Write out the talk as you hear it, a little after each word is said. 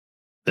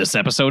This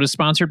episode is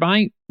sponsored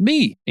by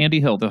me,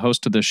 Andy Hill, the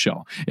host of this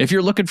show. If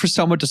you're looking for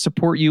someone to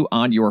support you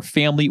on your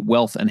family,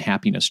 wealth, and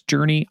happiness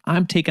journey,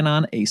 I'm taking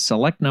on a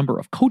select number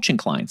of coaching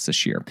clients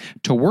this year.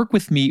 To work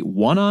with me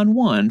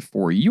one-on-one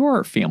for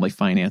your family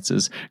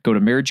finances, go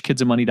to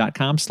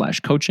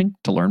marriagekidsandmoney.com/coaching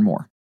to learn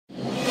more.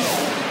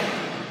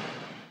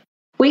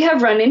 We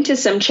have run into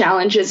some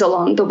challenges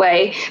along the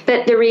way,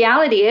 but the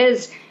reality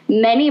is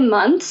many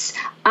months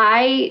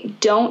I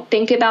don't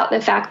think about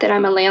the fact that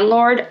I'm a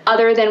landlord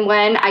other than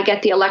when I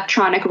get the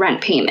electronic rent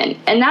payment.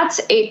 And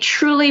that's a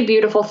truly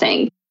beautiful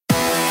thing.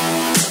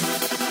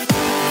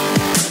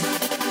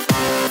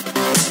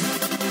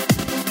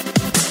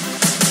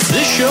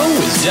 This show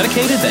is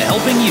dedicated to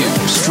helping you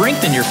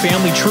strengthen your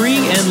family tree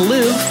and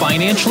live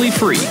financially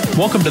free.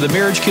 Welcome to the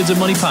Marriage, Kids, and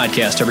Money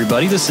podcast,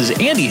 everybody. This is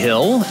Andy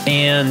Hill,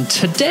 and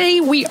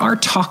today we are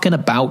talking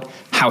about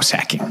house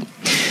hacking.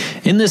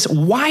 In this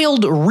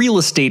wild real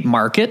estate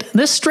market,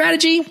 this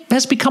strategy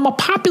has become a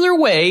popular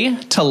way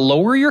to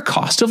lower your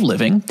cost of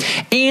living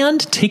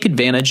and take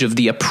advantage of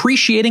the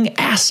appreciating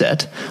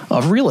asset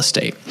of real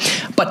estate.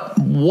 But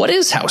what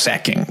is house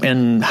hacking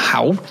and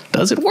how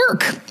does it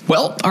work?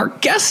 Well, our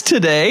guests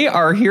today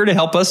are here to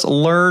help us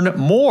learn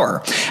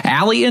more.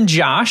 Allie and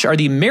Josh are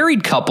the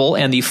married couple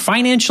and the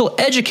financial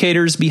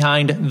educators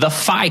behind The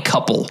Fi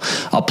Couple,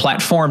 a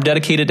platform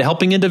dedicated to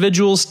helping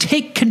individuals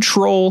take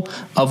control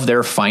of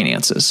their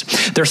finances.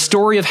 Their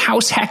story of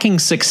house hacking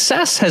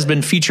success has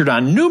been featured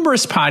on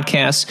numerous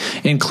podcasts,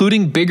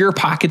 including Bigger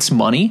Pockets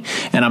Money,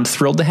 and I'm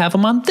thrilled to have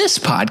them on this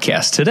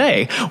podcast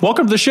today.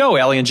 Welcome to the show,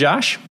 Allie and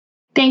Josh.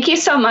 Thank you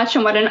so much,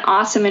 and what an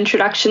awesome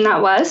introduction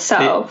that was.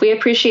 So we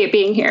appreciate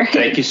being here.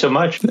 Thank you so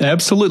much.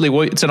 Absolutely.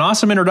 Well, it's an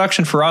awesome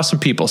introduction for awesome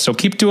people. So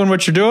keep doing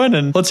what you're doing,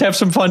 and let's have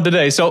some fun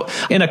today. So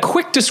in a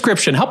quick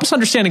description, help us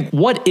understanding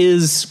what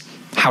is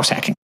house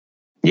hacking.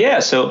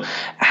 Yeah, so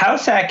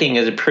house hacking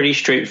is pretty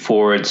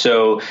straightforward.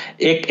 So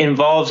it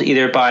involves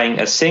either buying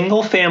a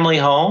single family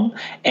home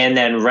and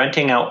then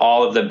renting out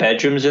all of the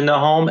bedrooms in the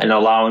home and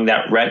allowing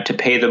that rent to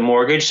pay the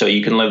mortgage so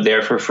you can live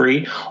there for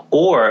free,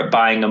 or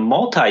buying a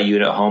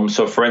multi-unit home.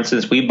 So for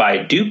instance, we buy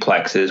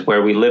duplexes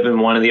where we live in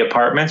one of the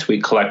apartments,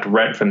 we collect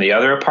rent from the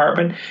other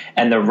apartment,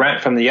 and the rent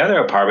from the other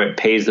apartment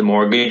pays the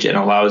mortgage and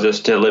allows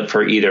us to live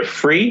for either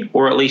free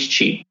or at least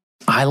cheap.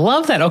 I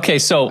love that. Okay,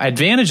 so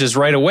advantages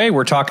right away.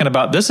 We're talking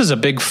about this is a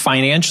big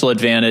financial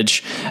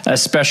advantage,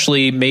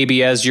 especially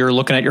maybe as you're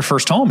looking at your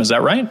first home. Is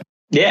that right?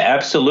 Yeah,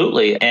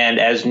 absolutely. And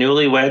as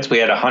newlyweds, we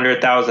had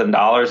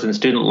 $100,000 in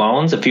student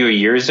loans a few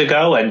years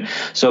ago. And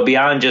so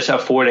beyond just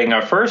affording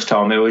our first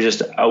home, it was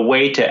just a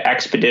way to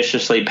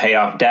expeditiously pay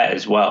off debt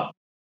as well.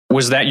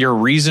 Was that your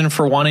reason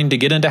for wanting to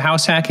get into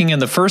house hacking in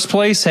the first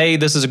place? Hey,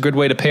 this is a good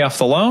way to pay off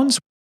the loans?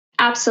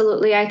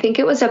 Absolutely. I think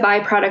it was a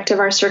byproduct of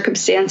our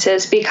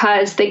circumstances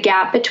because the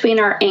gap between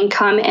our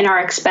income and our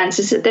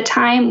expenses at the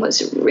time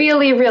was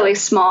really, really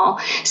small.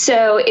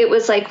 So it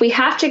was like we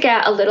have to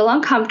get a little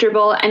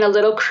uncomfortable and a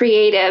little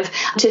creative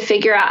to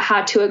figure out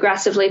how to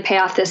aggressively pay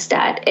off this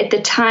debt. At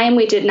the time,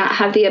 we did not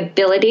have the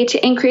ability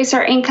to increase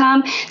our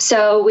income.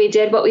 So we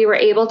did what we were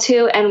able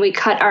to, and we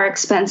cut our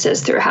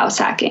expenses through house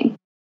hacking.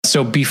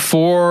 So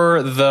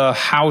before the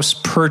house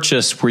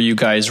purchase, were you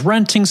guys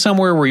renting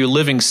somewhere? Were you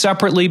living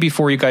separately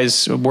before you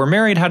guys were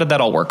married? How did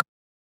that all work?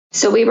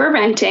 So we were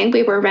renting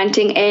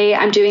a,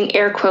 I'm doing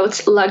air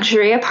quotes,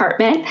 luxury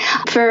apartment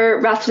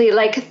for roughly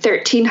like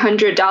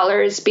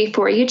 $1,300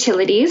 before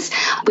utilities.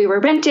 We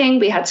were renting,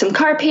 we had some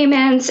car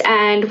payments,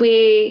 and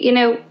we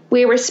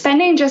were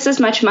spending just as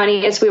much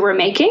money as we were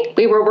making.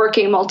 We were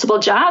working multiple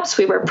jobs.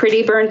 We were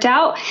pretty burnt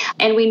out,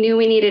 and we knew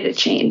we needed a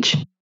change.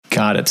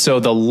 Got it. So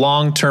the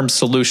long-term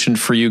solution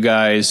for you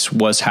guys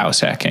was house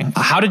hacking.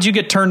 How did you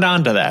get turned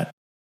on to that?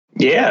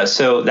 Yeah,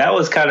 so that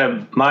was kind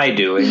of my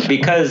doing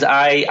because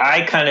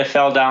I kind of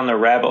fell down the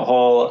rabbit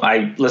hole.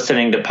 I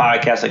listening to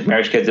podcasts like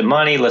Marriage, Kids, and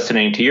Money,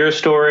 listening to your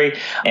story,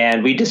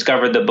 and we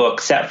discovered the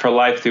book Set for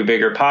Life Through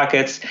Bigger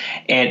Pockets.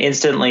 And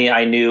instantly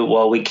I knew,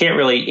 well, we can't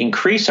really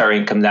increase our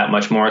income that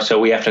much more, so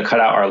we have to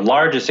cut out our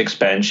largest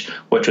expense,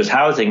 which was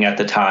housing at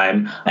the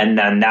time. And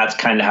then that's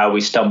kind of how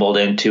we stumbled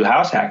into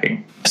house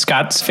hacking.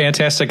 Scott's a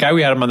fantastic guy.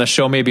 We had him on the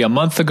show maybe a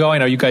month ago. I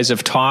know you guys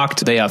have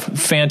talked. They have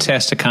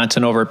fantastic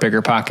content over at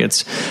Bigger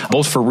Pockets,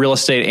 both for real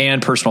estate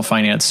and personal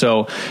finance.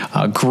 So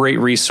a great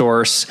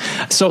resource.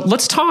 So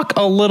let's talk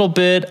a little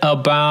bit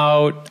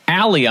about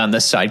Allie on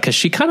this side, because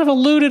she kind of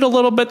alluded a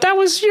little bit. That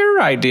was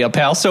your idea,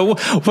 pal. So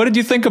what did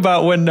you think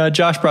about when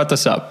Josh brought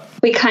this up?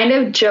 We kind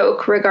of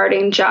joke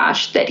regarding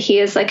Josh that he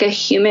is like a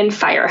human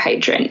fire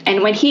hydrant.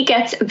 And when he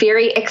gets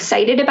very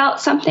excited about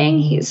something,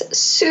 he's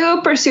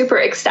super, super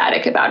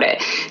ecstatic about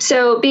it.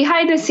 So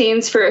behind the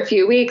scenes for a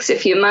few weeks, a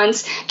few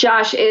months,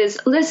 Josh is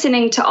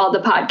listening to all the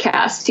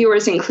podcasts,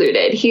 yours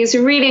included. He's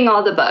reading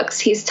all the books.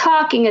 He's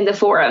talking in the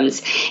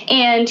forums.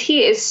 And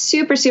he is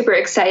super, super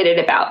excited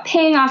about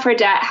paying off our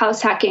debt,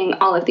 house hacking,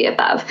 all of the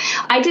above.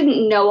 I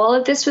didn't know all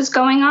of this was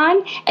going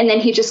on. And then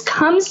he just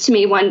comes to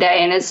me one day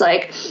and is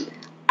like,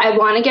 I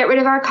want to get rid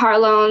of our car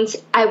loans.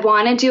 I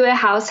want to do a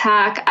house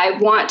hack. I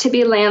want to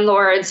be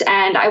landlords,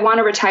 and I want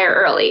to retire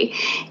early.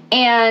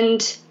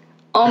 And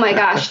Oh my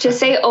gosh, to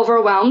say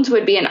overwhelmed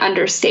would be an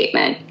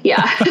understatement.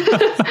 Yeah.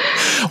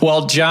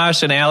 Well,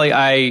 Josh and Allie,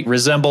 I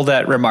resemble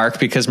that remark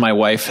because my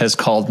wife has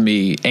called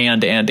me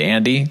and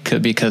Andy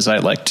because I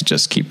like to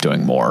just keep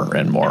doing more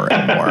and more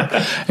and more.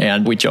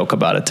 And we joke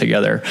about it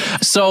together.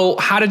 So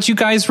how did you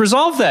guys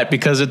resolve that?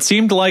 Because it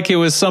seemed like it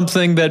was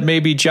something that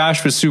maybe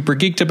Josh was super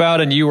geeked about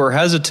and you were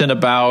hesitant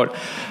about.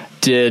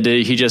 Did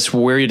he just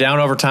wear you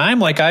down over time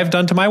like I've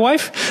done to my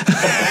wife?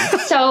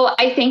 So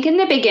I think in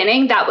the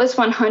beginning, that was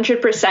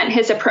 100%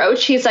 his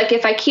approach. He's like,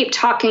 if I keep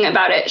talking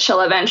about it,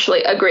 she'll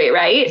eventually agree,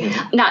 right?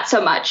 Mm-hmm. Not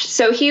so much.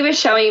 So he was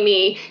showing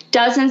me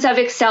dozens of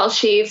Excel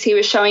sheets. He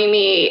was showing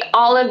me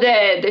all of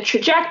the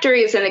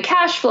trajectories and the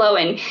cash flow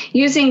and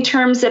using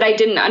terms that I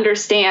didn't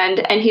understand.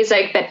 And he's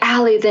like, but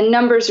Allie, the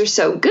numbers are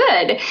so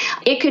good.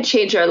 It could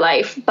change your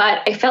life.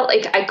 But I felt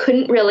like I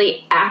couldn't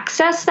really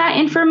access that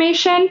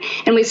information.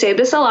 And we say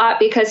this a lot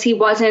because he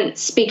wasn't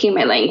speaking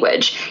my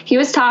language. He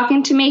was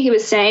talking to me. He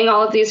was saying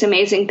all of these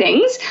amazing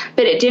things,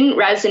 but it didn't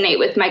resonate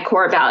with my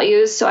core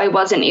values. So I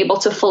wasn't able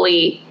to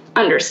fully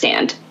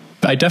understand.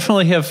 I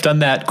definitely have done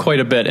that quite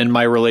a bit in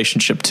my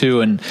relationship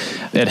too. And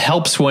it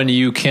helps when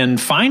you can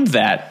find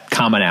that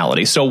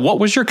commonality. So what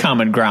was your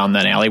common ground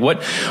then, Allie?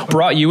 What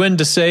brought you in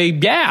to say,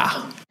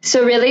 yeah?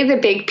 So really the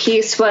big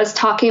piece was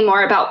talking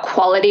more about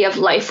quality of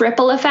life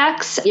ripple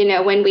effects. You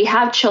know, when we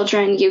have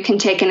children, you can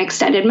take an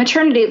extended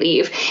maternity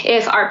leave.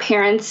 If our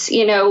parents,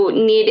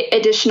 need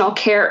additional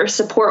care or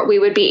support, we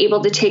would be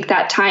able to take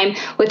that time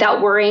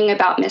without worrying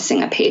about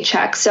missing a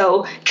paycheck.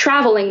 So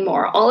traveling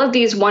more, all of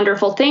these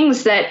wonderful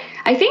things that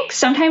I think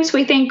sometimes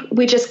we think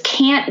we just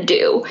can't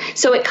do.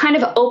 So it kind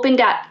of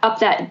opened up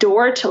that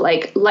door to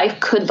like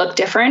life could look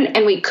different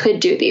and we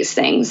could do these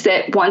things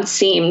that once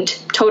seemed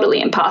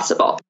totally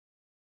impossible.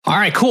 All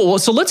right, cool. Well,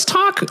 so let's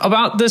talk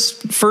about this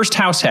first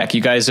house hack.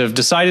 You guys have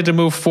decided to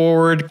move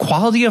forward.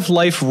 Quality of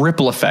life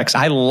ripple effects.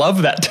 I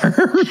love that term.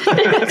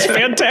 It's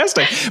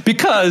fantastic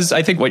because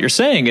I think what you're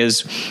saying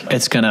is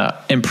it's going to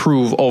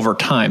improve over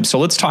time. So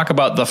let's talk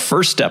about the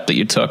first step that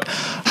you took.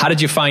 How did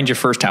you find your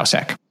first house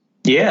hack?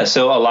 Yeah,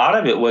 so a lot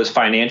of it was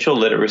financial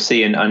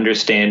literacy and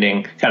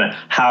understanding kind of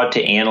how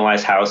to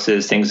analyze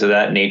houses, things of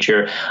that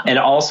nature, and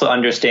also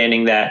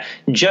understanding that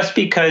just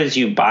because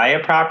you buy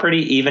a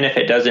property, even if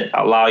it doesn't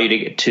allow you to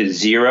get to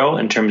zero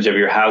in terms of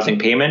your housing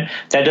payment,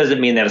 that doesn't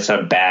mean that it's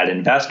a bad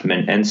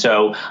investment. And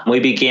so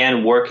we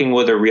began working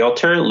with a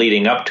realtor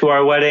leading up to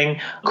our wedding,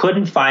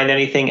 couldn't find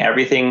anything,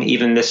 everything,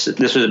 even this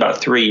was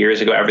about 3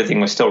 years ago, everything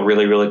was still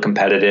really, really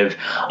competitive.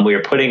 We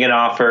were putting in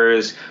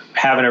offers,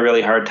 having a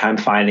really hard time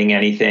finding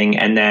anything.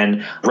 And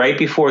then right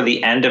before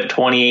the end of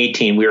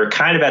 2018, we were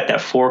kind of at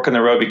that fork in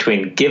the road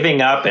between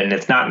giving up and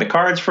it's not in the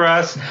cards for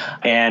us.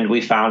 And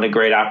we found a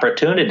great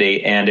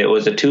opportunity. And it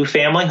was a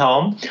 2-family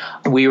home.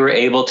 We were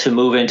able to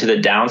move into the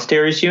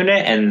downstairs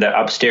unit and the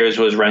upstairs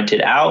was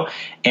rented out.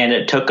 And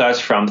it took us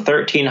from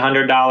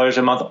 $1,300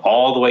 a month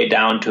all the way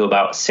down to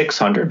about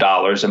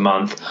 $600 a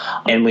month.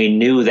 And we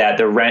knew that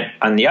the rent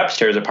on the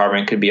upstairs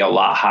apartment could be a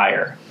lot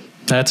higher.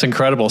 That's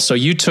incredible. So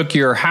you took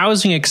your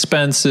housing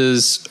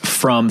expenses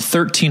from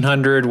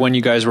 $1,300 when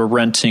you guys were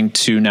renting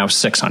to now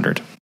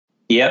 $600.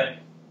 Yep.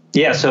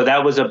 Yeah, so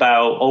that was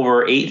about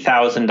over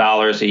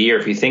 $8,000 a year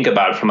if you think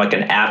about it from like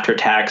an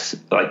after-tax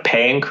like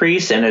pay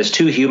increase. And as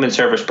 2 human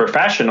service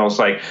professionals,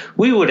 like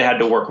we would have had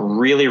to work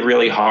really,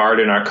 really hard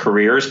in our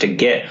careers to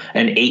get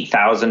an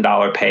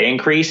 $8,000 pay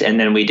increase. And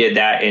then we did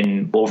that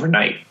in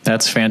overnight.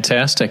 That's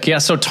fantastic. Yeah.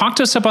 So talk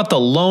to us about the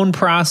loan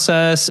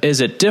process.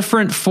 Is it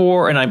different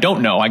for, and I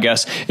don't know, I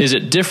guess, is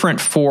it different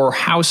for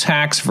house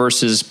hacks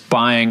versus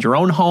buying your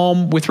own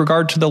home with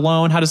regard to the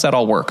loan? How does that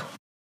all work?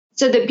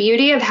 So the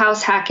beauty of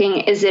house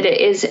hacking is that it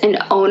is an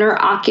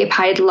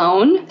owner-occupied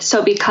loan.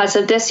 So because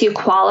of this, you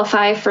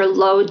qualify for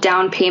low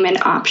down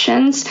payment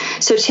options.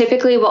 So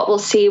typically what we'll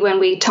see when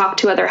we talk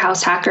to other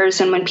house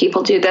hackers and when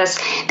people do this,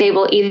 they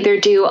will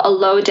either do a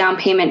low down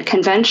payment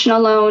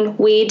conventional loan.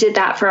 We did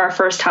that for our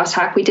first house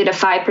hack. We did a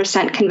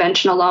 5%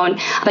 conventional loan,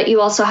 but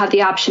you also have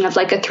the option of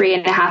like a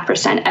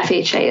 3.5%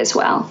 FHA as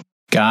well.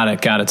 Got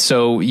it.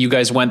 So you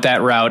guys went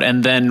that route.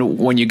 And then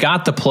when you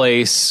got the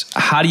place,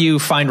 how do you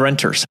find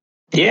renters?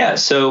 Yeah,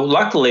 so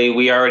luckily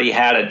we already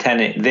had a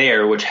tenant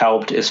there, which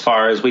helped as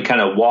far as we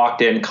kind of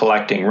walked in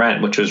collecting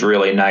rent, which was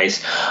really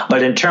nice.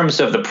 But in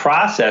terms of the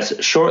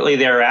process, shortly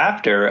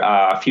thereafter,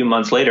 a few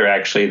months later,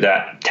 actually,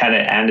 that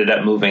tenant ended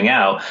up moving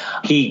out.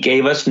 He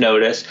gave us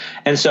notice.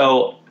 And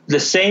so the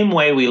same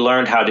way we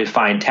learned how to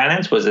find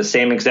tenants was the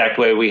same exact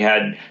way we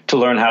had to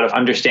learn how to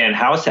understand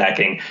house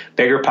hacking,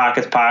 Bigger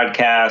Pockets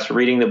podcast,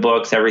 reading the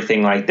books,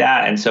 everything like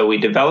that. And so we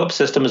developed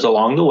systems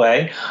along the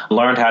way,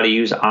 learned how to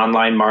use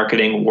online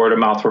marketing, word of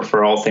mouth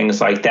referral, things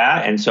like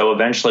that. And so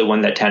eventually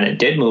when the tenant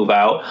did move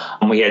out,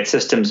 we had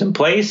systems in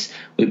place,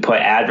 we put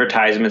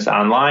advertisements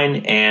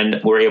online,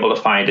 and we're able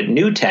to find a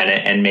new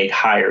tenant and make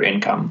higher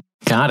income.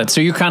 Got it. So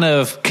you're kind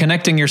of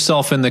connecting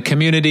yourself in the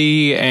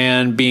community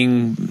and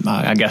being,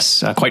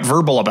 quite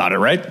verbal about it,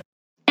 right?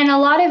 And a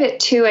lot of it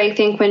too, I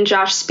think when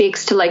Josh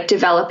speaks to like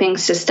developing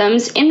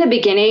systems, in the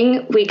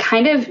beginning,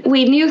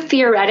 we knew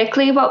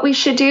theoretically what we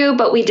should do,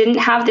 but we didn't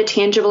have the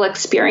tangible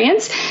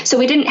experience. So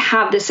we didn't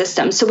have the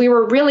system. So we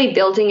were really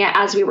building it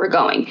as we were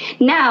going.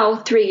 Now,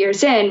 3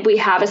 years in, we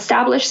have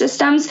established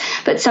systems,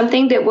 but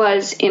something that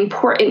was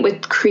important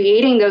with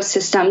creating those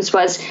systems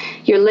was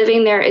you're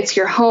living there, it's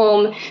your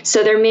home.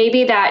 So there may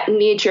be that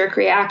knee-jerk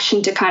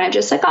reaction to kind of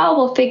just like, oh,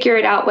 we'll figure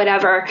it out,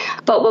 whatever.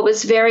 But what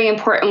was very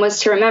important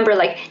was to remember,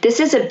 like, this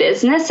is a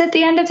business at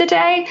the end of the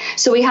day.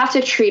 So we have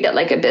to treat it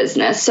like a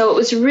business. So it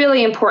was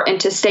really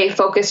important to stay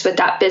focused with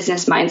that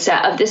business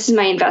mindset of this is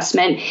my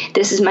investment,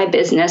 this is my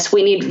business.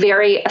 We need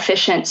very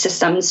efficient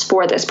systems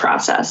for this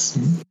process.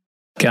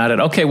 Got it.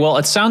 Okay. Well,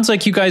 it sounds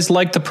like you guys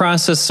liked the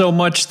process so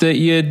much that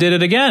you did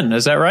it again.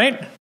 Is that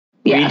right?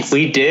 Yes.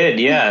 We did,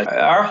 yeah.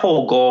 Our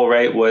whole goal,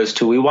 right,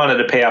 we wanted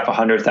to pay off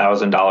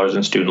 $100,000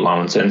 in student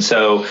loans. And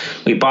so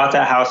we bought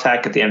that house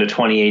hack at the end of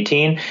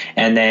 2018.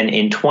 And then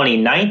in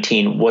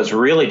 2019 was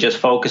really just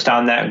focused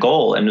on that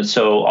goal. And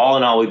so all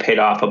in all, we paid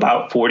off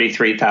about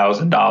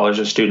 $43,000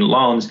 of student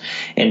loans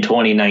in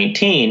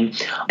 2019.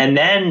 And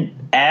then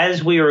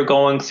as we were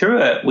going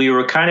through it, we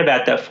were kind of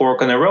at that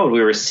fork in the road.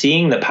 We were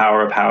seeing the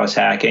power of house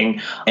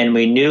hacking, and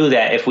we knew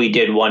that if we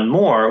did one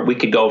more, we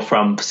could go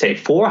from, say,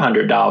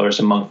 $400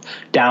 a month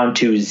down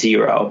to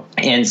zero.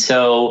 And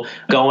so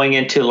going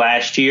into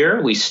last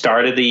year, we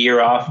started the year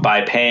off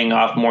by paying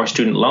off more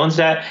student loans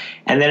debt,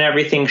 and then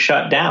everything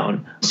shut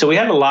down. So we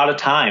had a lot of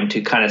time to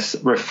kind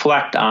of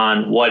reflect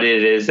on what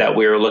it is that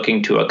we were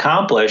looking to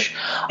accomplish.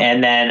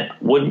 And then,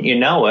 wouldn't you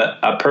know it,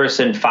 a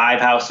person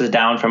 5 houses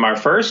down from our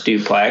first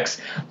duplex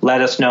let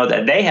us know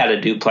that they had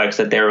a duplex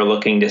that they were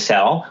looking to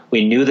sell.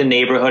 We knew the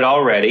neighborhood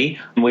already,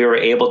 and we were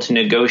able to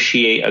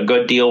negotiate a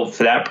good deal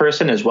for that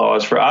person as well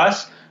as for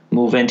us,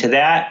 move into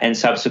that, and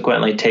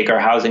subsequently take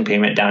our housing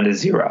payment down to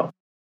zero.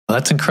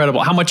 That's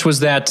incredible. How much was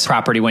that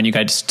property when you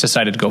guys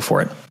decided to go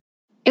for it?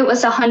 It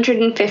was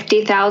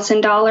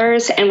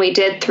 $150,000, and we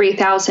did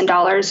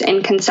 $3,000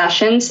 in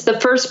concessions. The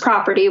first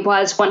property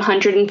was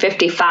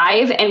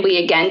 $155,000, and we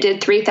again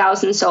did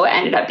 $3,000, so it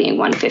ended up being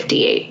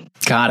 $158,000.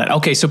 Got it.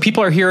 Okay, so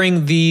people are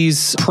hearing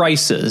these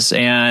prices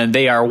and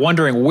they are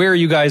wondering where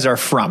you guys are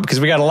from,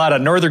 because we got a lot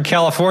of Northern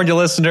California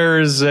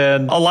listeners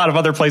and a lot of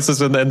other places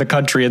in the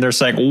country, and they're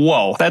saying,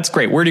 whoa, that's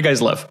great. Where do you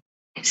guys live?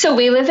 So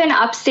we live in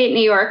upstate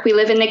New York. We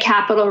live in the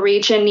capital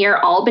region near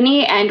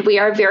Albany, and we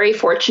are very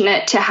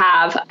fortunate to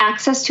have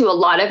access to a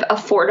lot of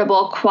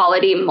affordable,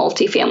 quality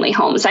multifamily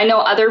homes. I know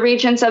other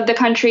regions of the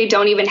country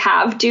don't even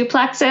have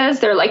duplexes.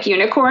 They're like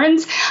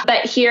unicorns.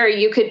 But here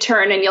you could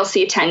turn and you'll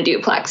see 10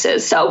 duplexes.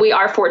 So we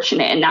are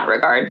fortunate in that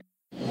regard.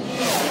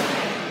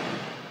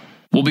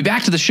 We'll be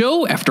back to the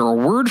show after a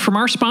word from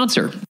our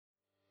sponsor.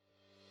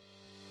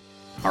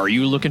 Are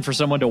you looking for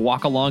someone to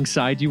walk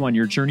alongside you on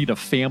your journey to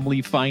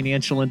family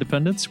financial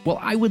independence? Well,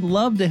 I would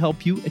love to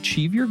help you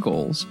achieve your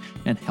goals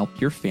and help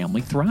your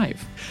family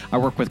thrive. I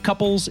work with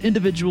couples,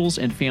 individuals,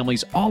 and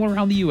families all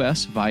around the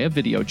U.S. via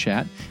video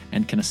chat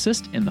and can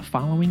assist in the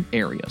following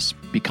areas: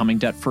 becoming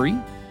debt-free,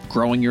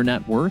 growing your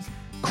net worth,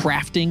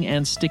 crafting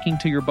and sticking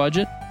to your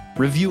budget,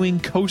 reviewing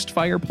Coast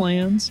Fire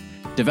plans,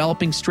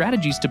 developing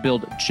strategies to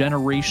build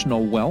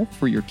generational wealth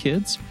for your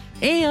kids,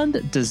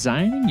 and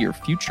designing your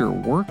future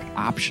work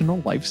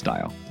optional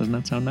lifestyle. Doesn't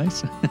that sound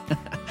nice?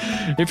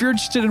 If you're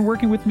interested in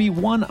working with me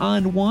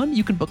one-on-one,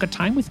 you can book a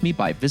time with me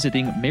by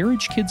visiting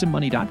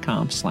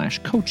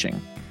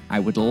marriagekidsandmoney.com/coaching. I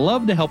would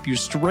love to help you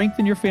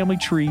strengthen your family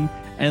tree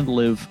and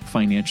live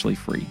financially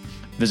free.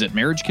 Visit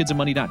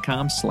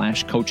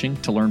marriagekidsandmoney.com/coaching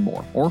to learn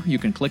more, or you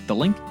can click the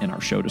link in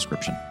our show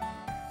description.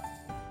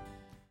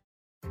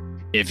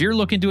 If you're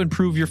looking to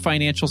improve your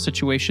financial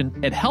situation,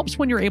 it helps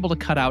when you're able to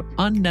cut out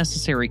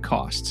unnecessary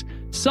costs.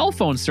 Cell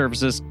phone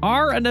services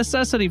are a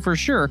necessity for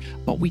sure,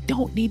 but we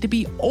don't need to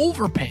be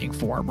overpaying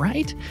for them,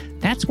 right?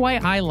 That's why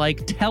I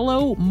like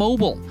Tello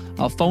Mobile,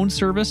 a phone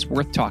service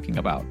worth talking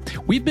about.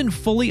 We've been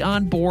fully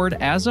on board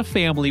as a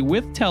family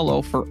with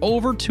Tello for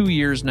over 2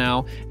 years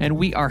now, and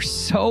we are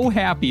so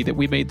happy that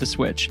we made the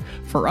switch.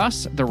 For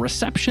us, the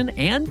reception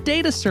and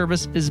data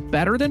service is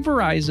better than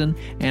Verizon,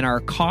 and our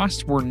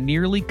costs were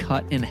nearly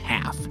cut in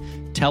half.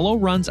 Tello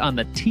runs on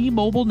the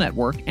T-Mobile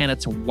network, and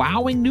it's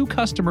wowing new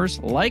customers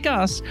like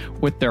us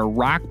with their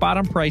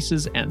rock-bottom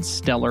prices and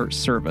stellar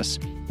service.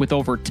 With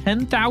over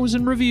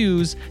 10,000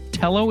 reviews,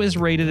 Tello is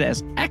rated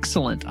as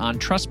excellent on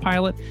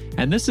Trustpilot,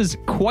 and this is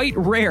quite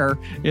rare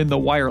in the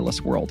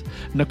wireless world.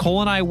 Nicole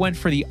and I went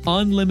for the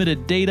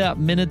unlimited data,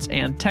 minutes,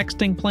 and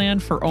texting plan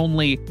for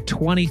only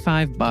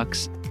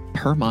 $25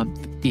 per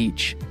month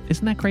each.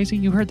 Isn't that crazy?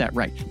 You heard that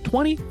right.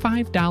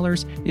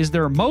 $25 is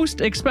their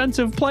most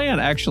expensive plan,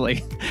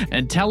 actually.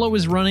 And Tello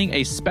is running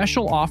a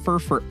special offer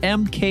for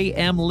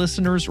MKM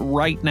listeners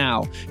right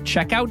now.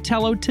 Check out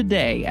Tello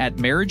today at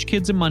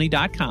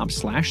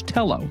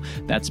marriagekidsandmoney.com/Tello.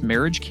 That's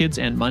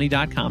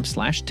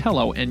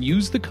marriagekidsandmoney.com/Tello, and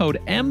use the code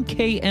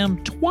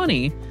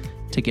MKM20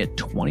 to get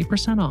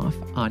 20% off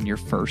on your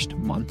first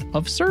month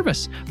of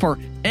service for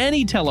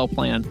any Tello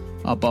plan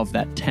above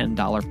that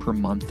 $10 per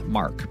month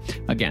mark.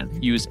 Again,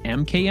 use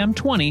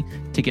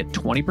MKM20 to get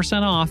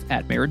 20% off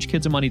at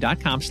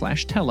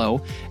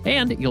marriagekidsandmoney.com/Tello,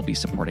 and you'll be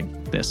supporting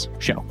this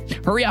show.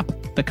 Hurry up.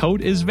 The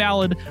code is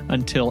valid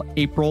until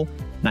April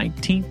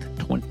 19th,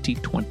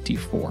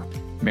 2024.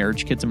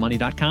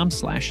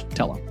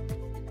 marriagekidsandmoney.com/Tello.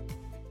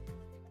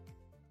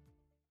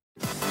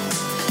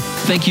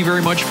 Thank you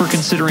very much for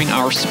considering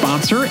our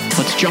sponsor.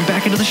 Let's jump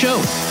back into the show.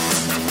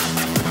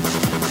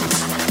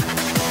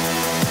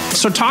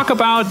 So talk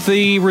about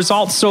the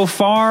results so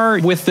far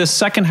with this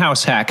second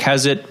house hack.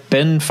 Has it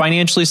been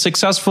financially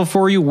successful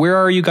for you? Where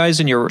are you guys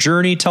in your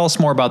journey? Tell us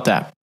more about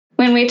that.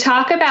 When we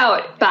talk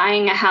about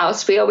buying a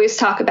house, we always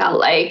talk about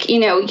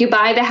you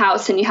buy the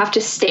house and you have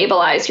to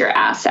stabilize your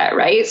asset,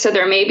 right? So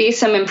there may be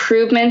some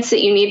improvements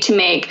that you need to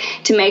make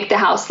the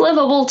house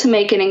livable, to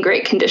make it in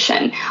great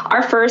condition.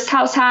 Our first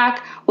house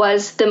hack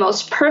was the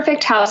most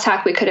perfect house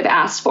hack we could have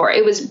asked for.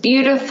 It was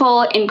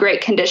beautiful, in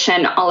great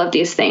condition, all of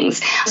these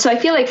things. So I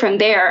feel like from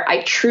there,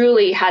 I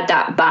truly had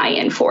that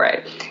buy-in for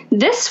it.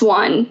 This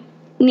one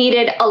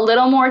needed a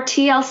little more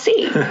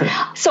TLC.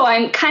 So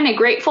I'm kind of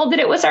grateful that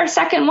it was our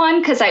second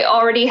one, because I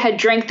already had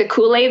drank the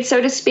Kool-Aid,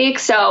 so to speak.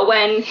 So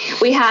when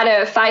we had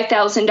a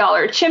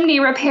 $5,000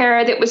 chimney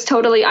repair that was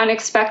totally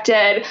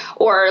unexpected,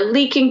 or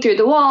leaking through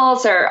the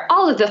walls, or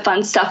all of the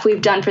fun stuff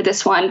we've done for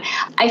this one,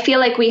 I feel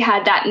like we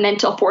had that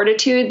mental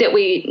fortitude that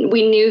we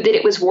knew that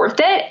it was worth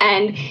it,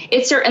 and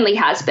it certainly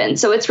has been.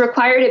 So it's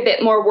required a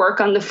bit more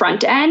work on the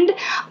front end,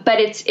 but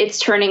it's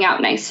turning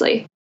out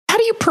nicely. How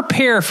do you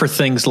prepare for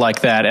things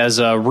like that as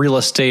a real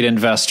estate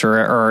investor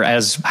or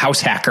as house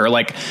hacker?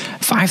 Like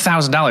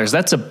 $5,000,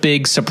 that's a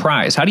big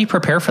surprise. How do you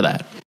prepare for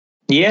that?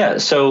 Yeah.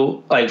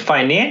 So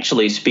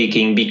financially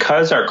speaking,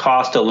 because our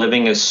cost of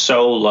living is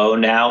so low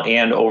now,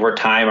 and over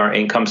time our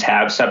incomes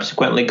have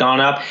subsequently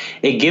gone up,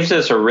 it gives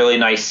us a really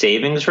nice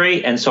savings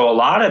rate. And so a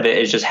lot of it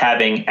is just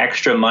having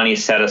extra money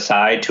set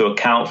aside to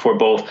account for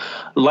both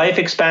life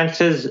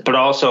expenses, but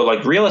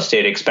also real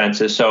estate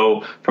expenses.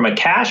 So from a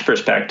cash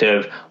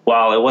perspective,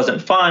 while it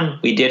wasn't fun,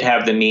 we did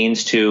have the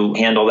means to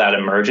handle that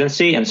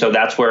emergency. And so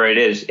that's where it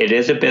is. It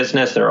is a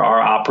business. There are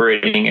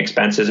operating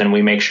expenses, and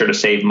we make sure to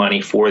save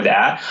money for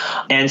that.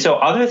 And so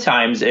other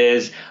times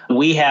is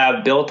we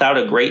have built out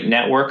a great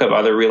network of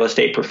other real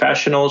estate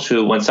professionals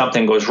who, when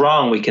something goes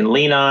wrong, we can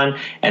lean on,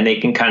 and they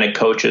can kind of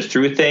coach us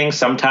through things.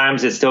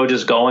 Sometimes it's still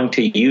just going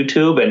to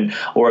YouTube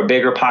or a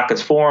Bigger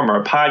Pockets forum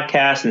or a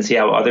podcast and see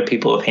how other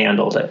people have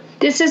handled it.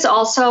 This is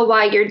also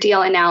why your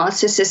deal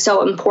analysis is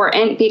so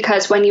important,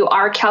 because when you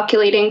are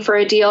calculating for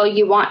a deal,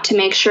 you want to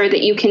make sure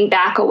that you can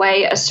back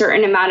away a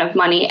certain amount of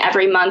money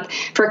every month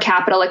for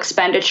capital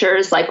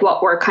expenditures, like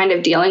what we're kind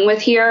of dealing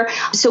with here.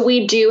 So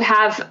we do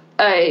have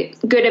a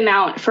good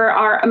amount for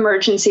our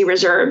emergency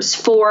reserves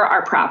for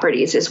our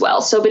properties as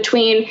well. So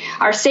between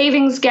our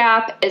savings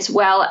gap as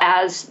well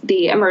as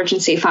the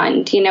emergency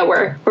fund,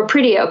 we're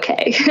pretty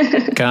okay.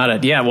 Got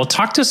it. Yeah. Well,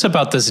 talk to us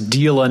about this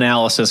deal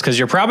analysis, because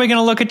you're probably going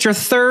to look at your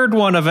third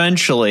one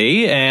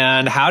eventually.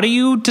 And how do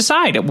you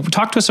decide?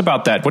 Talk to us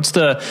about that. What's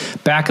the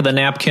back of the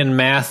napkin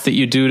math that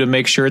you do to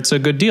make sure it's a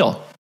good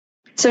deal?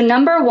 So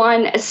number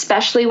one,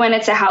 especially when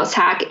it's a house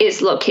hack,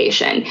 is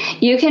location.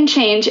 You can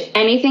change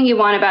anything you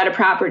want about a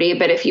property,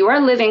 but if you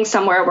are living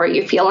somewhere where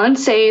you feel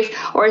unsafe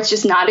or it's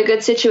just not a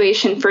good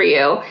situation for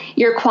you,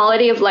 your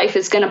quality of life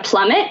is going to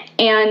plummet.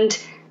 And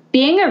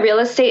being a real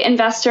estate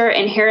investor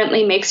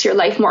inherently makes your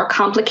life more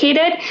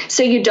complicated,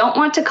 so you don't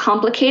want to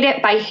complicate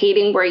it by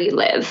hating where you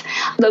live.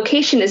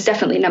 Location is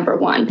definitely number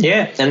one.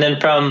 Yeah, and then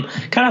from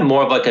kind of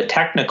more of a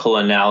technical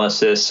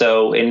analysis,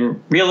 so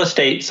in real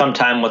estate,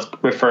 sometimes what's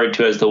referred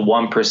to as the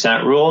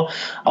 1% rule,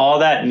 all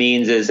that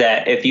means is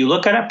that if you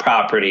look at a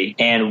property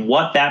and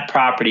what that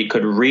property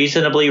could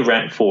reasonably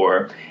rent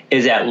for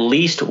is at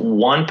least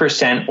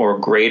 1% or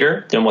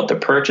greater than what the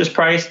purchase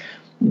price,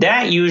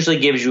 that usually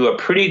gives you a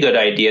pretty good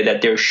idea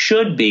that there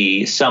should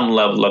be some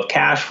level of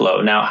cash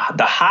flow. Now,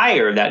 the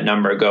higher that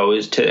number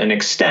goes to an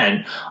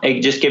extent,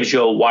 it just gives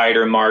you a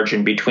wider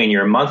margin between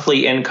your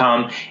monthly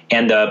income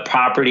and the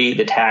property,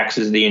 the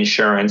taxes, the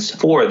insurance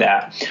for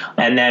that.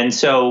 And then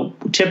so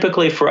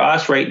typically for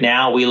us right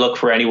now, we look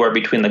for anywhere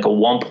between a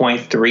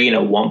 1.3 and a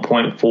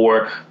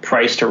 1.4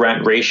 price to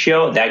rent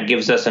ratio. That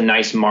gives us a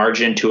nice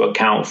margin to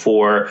account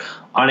for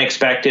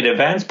unexpected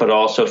events, but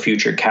also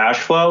future cash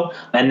flow.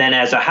 And then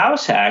as a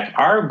house hack,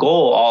 our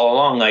goal all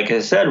along, like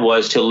I said,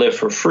 was to live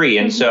for free.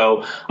 And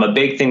so a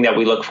big thing that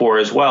we look for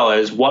as well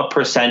is what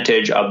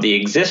percentage of the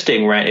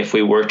existing rent, if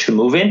we were to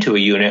move into a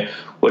unit,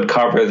 would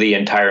cover the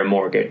entire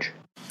mortgage.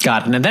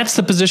 Got it. And that's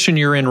the position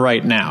you're in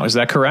right now. Is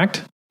that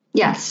correct?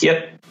 Yes.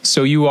 Yep.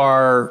 So you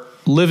are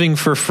living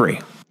for free.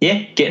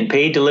 Yeah, getting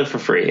paid to live for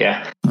free,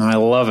 yeah. I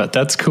love it.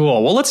 That's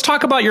cool. Well, let's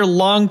talk about your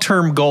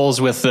long-term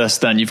goals with this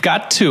then. You've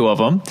got two of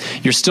them.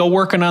 You're still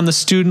working on the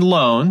student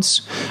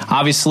loans.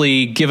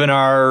 Obviously, given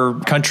our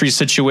country's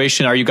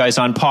situation, are you guys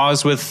on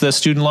pause with the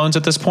student loans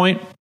at this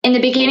point? In the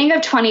beginning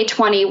of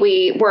 2020,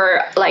 we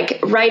were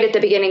like right at the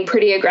beginning,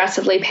 pretty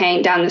aggressively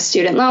paying down the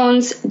student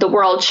loans. The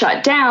world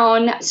shut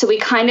down. So we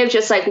kind of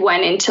just like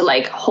went into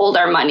like hold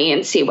our money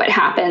and see what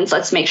happens.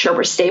 Let's make sure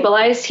we're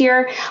stabilized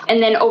here.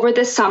 And then over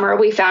the summer,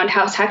 we found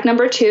house hack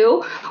number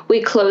 2.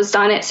 We closed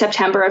on it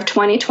September of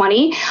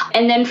 2020.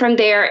 And then from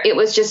there, it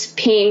was just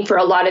paying for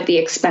a lot of the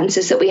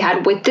expenses that we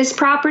had with this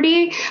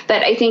property.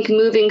 But I think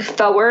moving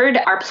forward,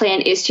 our plan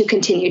is to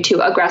continue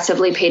to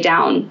aggressively pay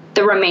down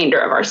the remainder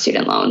of our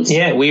student loans.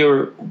 Yeah,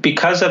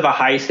 because of a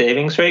high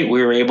savings rate,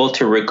 we were able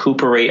to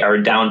recuperate our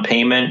down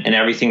payment and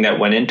everything that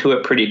went into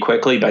it pretty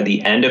quickly by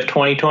the end of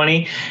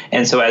 2020.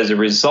 And so as a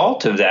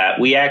result of that,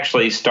 we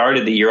actually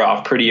started the year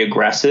off pretty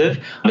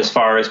aggressive as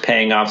far as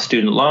paying off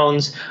student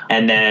loans.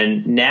 And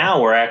then now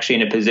we're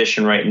actually in a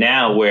position right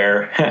now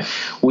where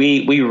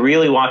we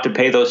really want to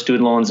pay those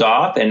student loans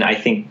off. And I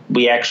think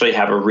we actually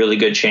have a really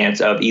good chance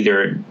of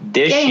either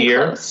this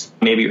year,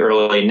 maybe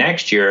early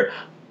next year,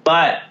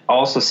 but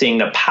also seeing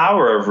the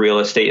power of real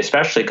estate,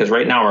 especially because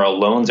right now our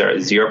loans are at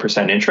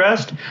 0%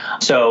 interest.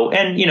 So,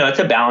 and it's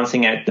a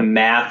balancing act, the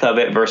math of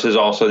it versus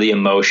also the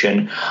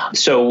emotion.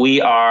 So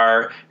we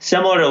are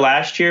similar to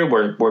last year.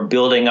 We're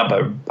building up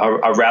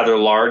a rather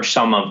large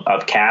sum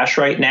of cash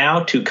right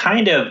now to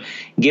kind of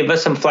give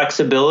us some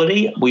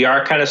flexibility. We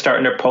are kind of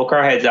starting to poke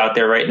our heads out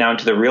there right now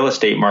into the real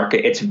estate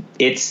market.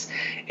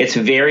 It's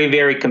very,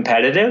 very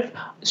competitive.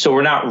 So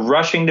we're not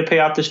rushing to pay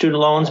off the student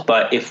loans,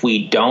 but if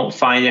we don't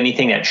find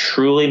anything that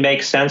truly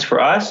makes sense for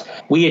us,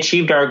 we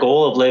achieved our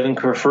goal of living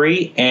for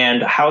free,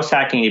 and house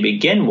hacking to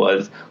begin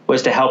with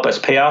was to help us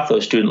pay off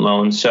those student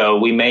loans. So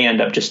we may end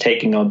up just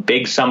taking a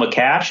big sum of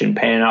cash and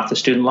paying off the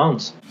student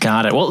loans.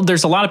 Got it. Well,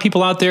 there's a lot of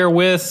people out there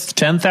with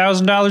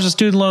 $10,000 of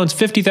student loans,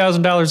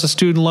 $50,000 of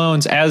student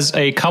loans. As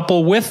a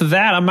couple with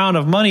that amount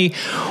of money,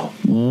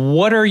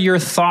 what are your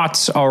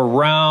thoughts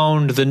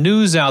around the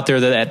news out there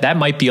that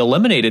might be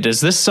eliminated?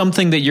 Is this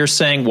something that you're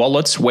saying, well,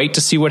 let's wait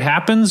to see what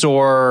happens,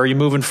 or are you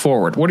moving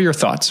forward? What are your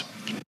thoughts?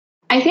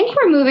 I think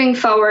we're moving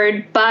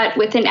forward, but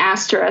with an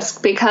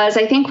asterisk, because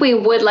I think we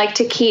would like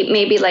to keep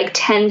maybe like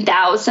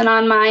 10,000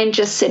 on mine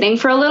just sitting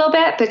for a little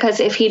bit, because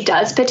if he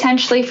does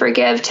potentially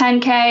forgive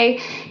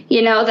 10K,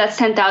 that's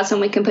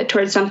 10,000 we can put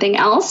towards something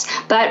else,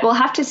 but we'll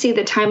have to see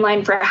the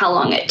timeline for how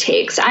long it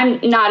takes. I'm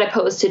not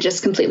opposed to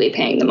just completely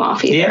paying them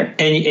off either. Yeah,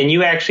 and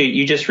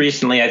you just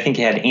recently, I think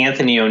you had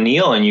Anthony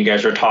O'Neill and you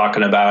guys were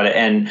talking about it.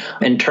 And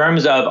in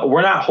terms of,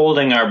 we're not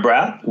holding our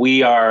breath. We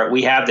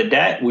have the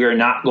debt. We are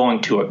not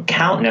going to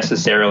account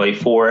necessarily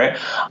for it,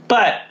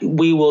 but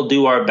we will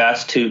do our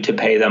best to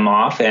pay them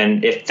off.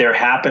 And if there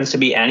happens to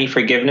be any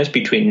forgiveness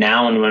between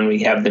now and when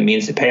we have the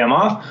means to pay them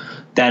off,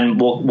 then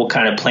we'll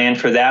kind of plan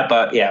for that.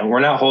 But yeah, we're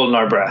not holding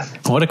our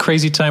breath. What a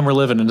crazy time we're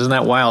living in. Isn't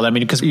that wild? I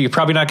mean, because you're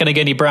probably not going to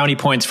get any brownie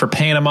points for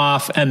paying them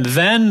off, and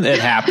then it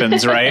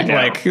happens, right?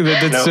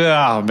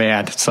 Oh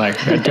man, it's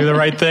like I do the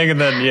right thing, and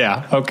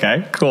then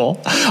okay,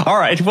 cool. All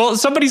right. Well,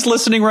 somebody's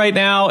listening right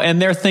now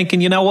and they're thinking,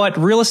 you know what?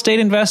 Real estate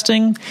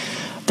investing,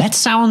 that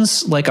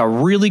sounds like a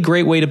really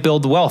great way to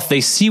build wealth.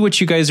 They see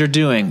what you guys are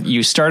doing.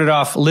 You started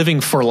off living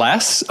for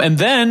less, and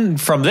then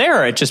from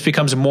there, it just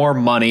becomes more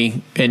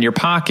money in your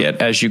pocket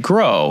as you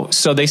grow.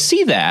 So they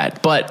see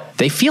that, but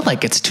they feel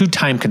like it's too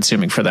time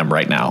consuming for them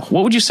right now.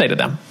 What would you say to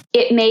them?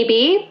 It may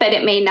be, but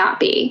it may not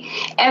be.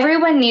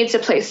 Everyone needs a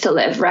place to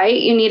live, right?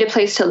 You need a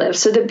place to live.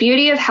 So the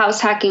beauty of house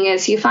hacking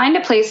is you find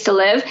a place to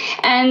live,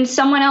 and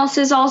someone else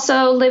is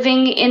also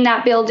living in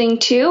that building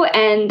too,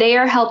 and they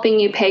are helping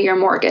you pay your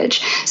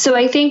mortgage. So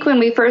I think when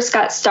we first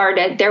got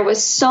started, there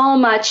was so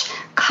much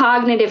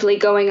cognitively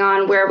going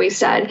on where we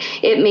said,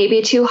 it may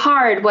be too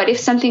hard. What if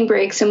something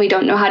breaks and we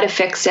don't know how to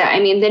fix it?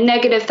 I mean, the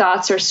negative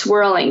thoughts are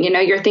swirling.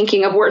 You're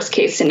thinking of worst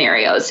case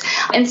scenarios.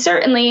 And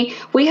certainly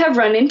we have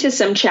run into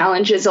some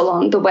challenges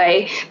along the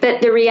way.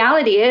 But the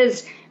reality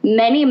is,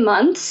 many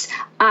months,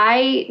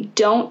 I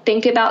don't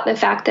think about the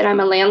fact that I'm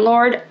a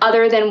landlord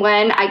other than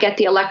when I get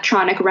the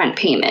electronic rent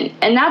payment.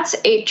 And that's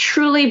a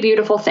truly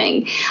beautiful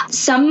thing.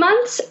 Some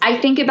months,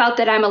 I think about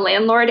that I'm a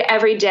landlord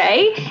every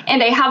day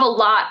and I have a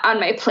lot on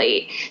my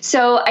plate.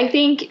 So I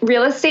think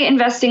real estate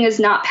investing is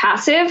not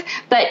passive,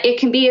 but it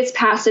can be as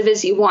passive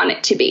as you want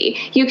it to be.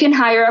 You can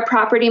hire a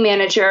property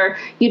manager.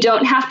 You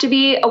don't have to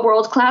be a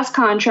world-class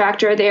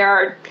contractor. There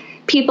are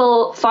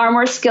people far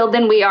more skilled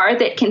than we are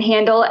that can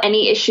handle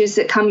any issues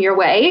that come your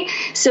way.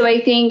 So I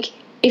think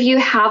if you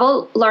have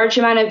a large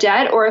amount of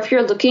debt, or if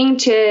you're looking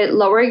to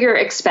lower your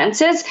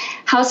expenses,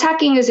 house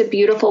hacking is a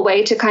beautiful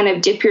way to kind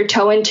of dip your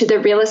toe into the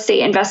real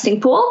estate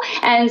investing pool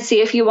and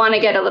see if you want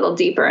to get a little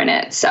deeper in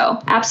it. So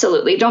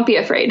absolutely, don't be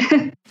afraid.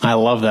 I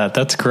love that.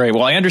 That's great.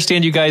 Well, I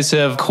understand you guys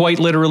have quite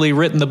literally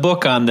written the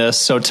book on this.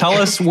 So tell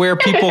us where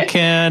people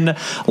can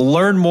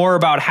learn more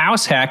about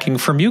house hacking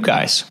from you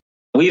guys.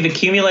 We've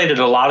accumulated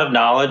a lot of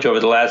knowledge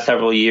over the last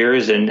several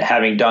years and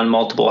having done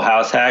multiple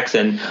house hacks,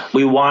 and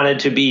we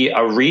wanted to be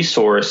a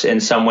resource in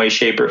some way,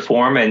 shape, or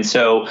form. And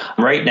so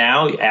right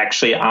now,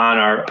 actually on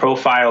our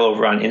profile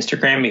over on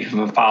Instagram, if you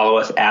can follow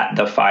us at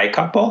The Fi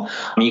Couple,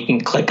 you can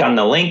click on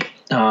the link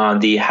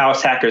The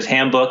House Hackers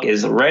Handbook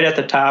is right at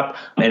the top,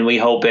 and we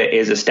hope it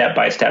is a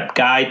step-by-step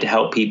guide to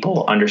help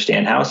people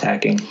understand house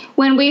hacking.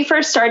 When we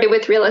first started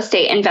with real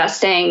estate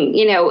investing,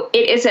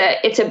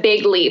 it's a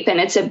big leap, and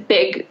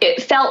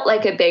it felt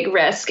like a big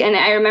risk. And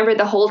I remember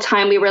the whole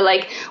time we were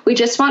like, we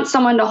just want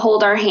someone to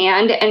hold our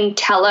hand and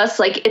tell us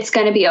like it's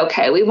going to be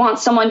okay. We want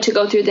someone to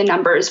go through the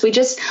numbers. We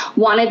just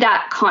wanted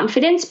that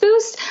confidence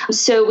boost.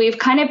 So we've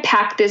kind of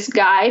packed this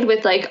guide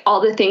with like all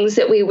the things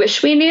that we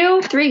wish we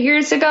knew 3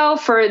 years ago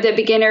for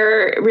the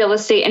beginner real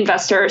estate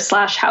investor /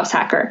 house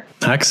hacker.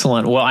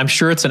 Excellent. Well, I'm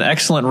sure it's an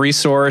excellent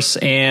resource.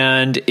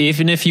 And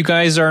even if you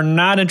guys are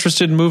not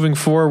interested in moving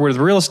forward with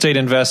real estate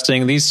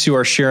investing, these two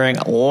are sharing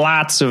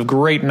lots of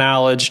great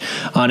knowledge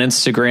on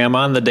Instagram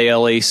on the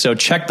daily. So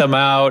check them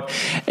out.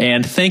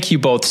 And thank you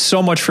both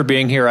so much for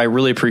being here. I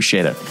really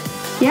appreciate it.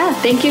 Yeah,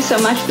 thank you so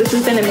much. This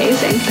has been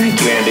amazing.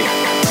 Thank you, Andy.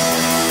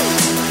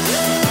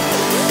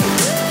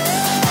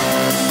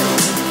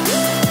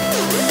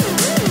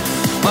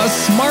 A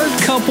smart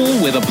couple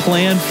with a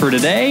plan for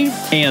today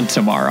and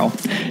tomorrow.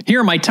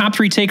 Here are my top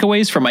 3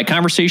 takeaways from my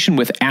conversation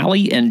with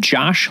Allie and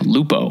Josh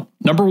Lupo.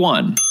 Number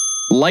 1,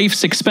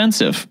 life's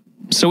expensive,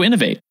 so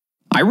innovate.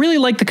 I really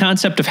like the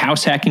concept of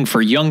house hacking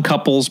for young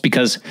couples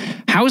because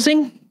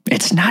housing,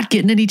 it's not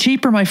getting any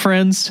cheaper, my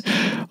friends.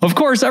 Of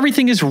course,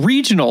 everything is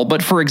regional,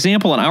 but for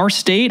example, in our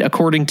state,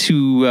 according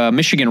to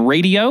Michigan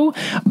Radio,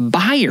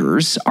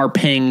 buyers are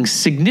paying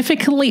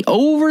significantly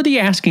over the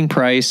asking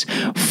price,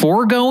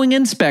 foregoing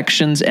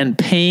inspections, and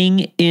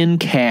paying in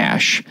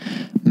cash.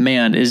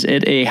 Man, is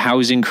it a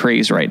housing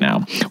craze right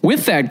now.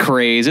 With that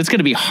craze, it's going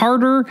to be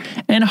harder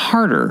and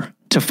harder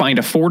to find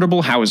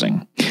affordable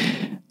housing.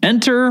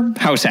 Enter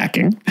house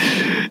hacking.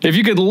 If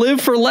you could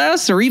live for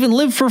less or even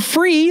live for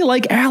free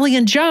like Allie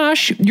and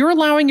Josh, you're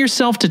allowing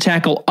yourself to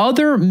tackle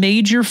other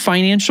major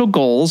financial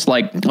goals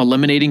like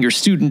eliminating your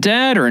student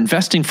debt or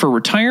investing for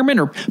retirement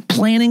or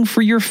planning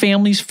for your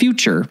family's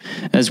future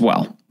as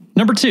well.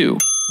 Number 2,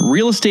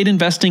 real estate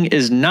investing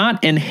is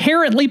not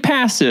inherently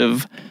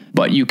passive,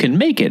 but you can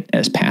make it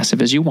as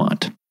passive as you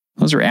want.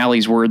 Those are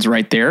Allie's words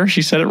right there.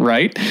 She said it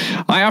right.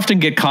 I often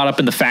get caught up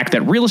in the fact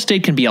that real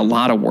estate can be a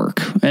lot of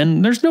work,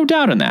 and there's no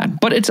doubt in that.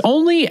 But it's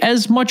only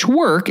as much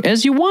work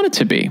as you want it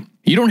to be.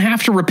 You don't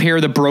have to repair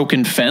the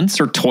broken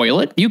fence or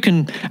toilet. You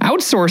can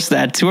outsource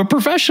that to a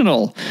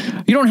professional.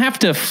 You don't have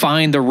to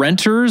find the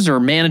renters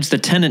or manage the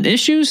tenant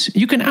issues.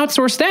 You can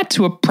outsource that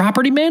to a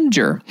property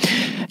manager.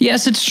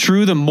 Yes, it's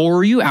true. The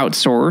more you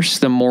outsource,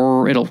 the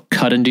more it'll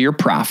cut into your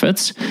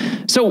profits.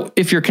 So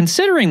if you're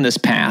considering this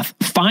path,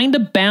 find a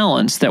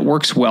balance that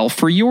works well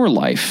for your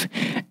life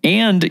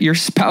and your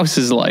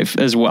spouse's life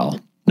as well.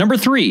 Number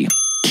 3,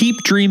 keep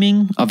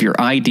dreaming of your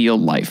ideal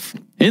life.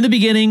 In the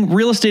beginning,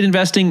 real estate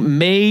investing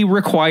may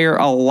require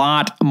a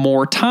lot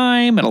more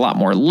time and a lot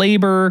more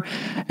labor.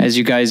 As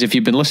you guys, if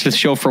you've been listening to the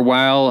show for a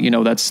while, you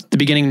know that's the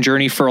beginning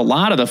journey for a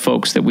lot of the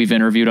folks that we've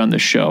interviewed on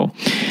this show.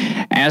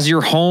 As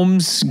your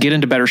homes get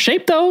into better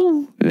shape,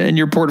 though, and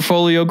your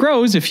portfolio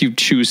grows, if you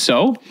choose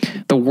so,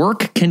 the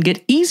work can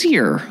get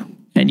easier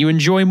and you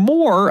enjoy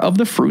more of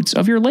the fruits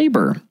of your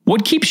labor.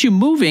 What keeps you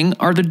moving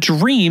are the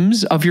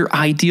dreams of your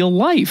ideal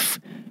life.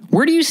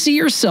 Where do you see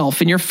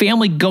yourself and your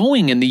family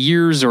going in the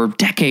years or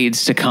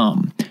decades to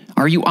come?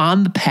 Are you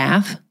on the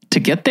path to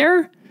get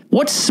there?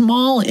 What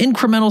small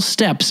incremental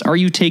steps are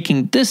you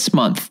taking this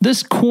month,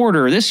 this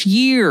quarter, this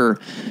year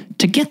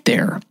to get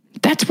there?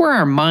 That's where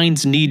our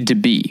minds need to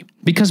be.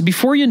 Because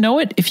before you know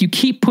it, if you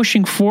keep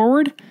pushing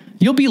forward,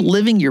 you'll be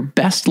living your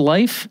best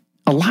life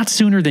a lot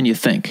sooner than you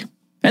think.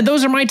 And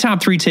those are my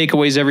top 3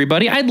 takeaways,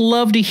 everybody. I'd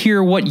love to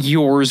hear what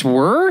yours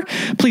were.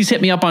 Please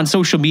hit me up on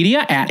social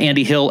media at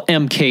Andy Hill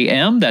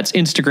MKM. That's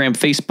Instagram,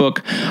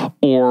 Facebook,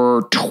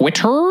 or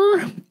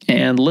Twitter.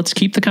 And let's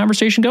keep the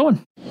conversation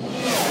going.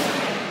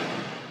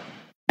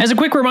 As a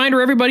quick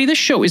reminder, everybody, this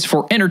show is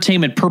for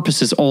entertainment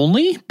purposes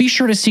only. Be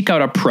sure to seek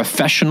out a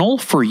professional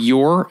for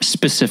your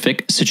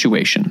specific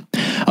situation.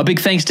 A big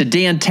thanks to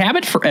Dan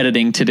Tabbitt for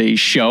editing today's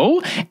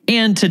show,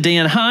 and to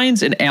Dan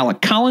Hines and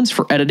Alec Collins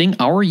for editing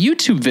our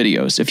YouTube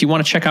videos. If you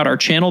want to check out our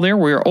channel there,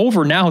 we're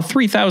over now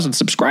 3,000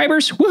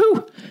 subscribers.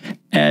 Woohoo!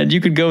 And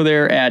you could go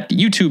there at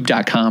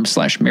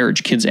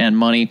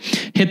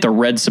youtube.com/marriagekidsandmoney, hit the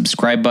red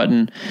subscribe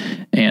button,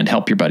 and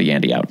help your buddy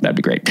Andy out. That'd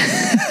be great.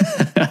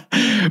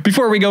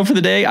 Before we go for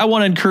the day, I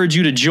want to encourage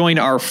you to join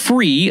our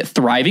free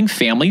Thriving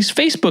Families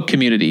Facebook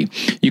community.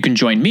 You can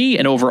join me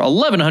and over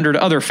 1,100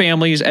 other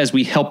families as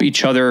we help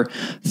each other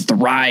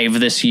thrive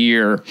this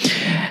year.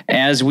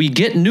 As we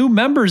get new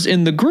members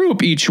in the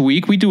group each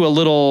week, we do a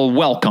little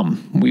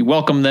welcome. We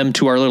welcome them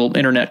to our little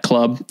internet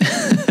club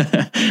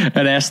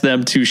and ask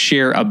them to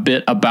share a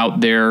bit about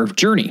their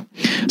journey.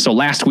 So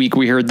last week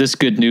we heard this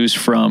good news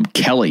from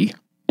Kelly,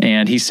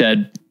 and he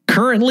said,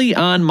 "Currently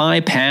on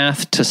my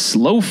path to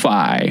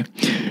SlowFi.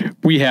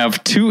 We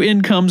have 2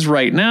 incomes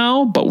right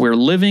now, but we're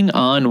living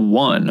on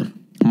one.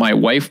 My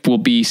wife will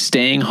be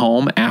staying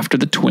home after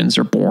the twins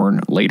are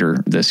born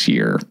later this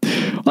year.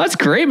 Well, that's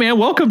great, man.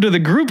 Welcome to the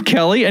group,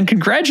 Kelly, and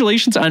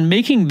congratulations on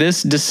making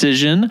this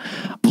decision,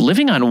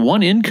 living on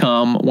one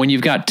income when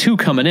you've got two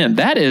coming in.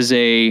 That is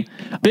a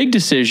big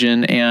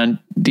decision, and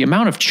the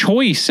amount of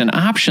choice and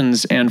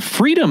options and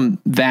freedom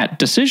that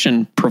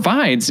decision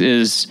provides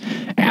is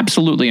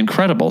absolutely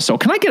incredible. So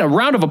can I get a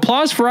round of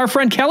applause for our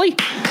friend Kelly?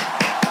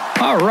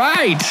 All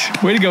right.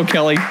 Way to go,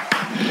 Kelly.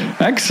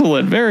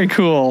 Excellent. Very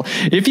cool.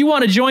 If you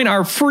want to join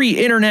our free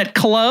internet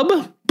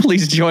club,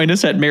 please join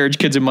us at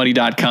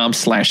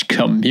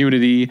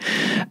marriagekidsandmoney.com/community.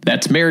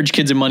 That's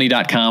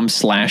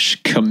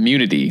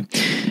marriagekidsandmoney.com/community.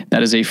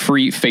 That is a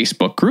free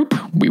Facebook group.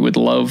 We would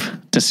love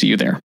to see you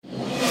there.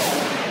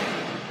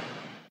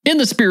 In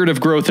the spirit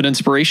of growth and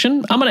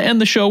inspiration, I'm going to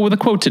end the show with a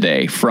quote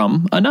today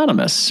from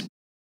Anonymous.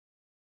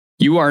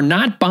 You are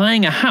not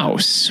buying a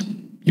house,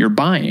 you're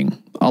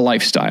buying a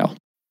lifestyle.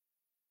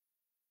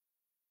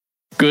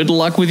 Good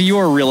luck with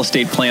your real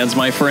estate plans,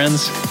 my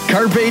friends.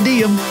 Carpe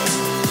diem.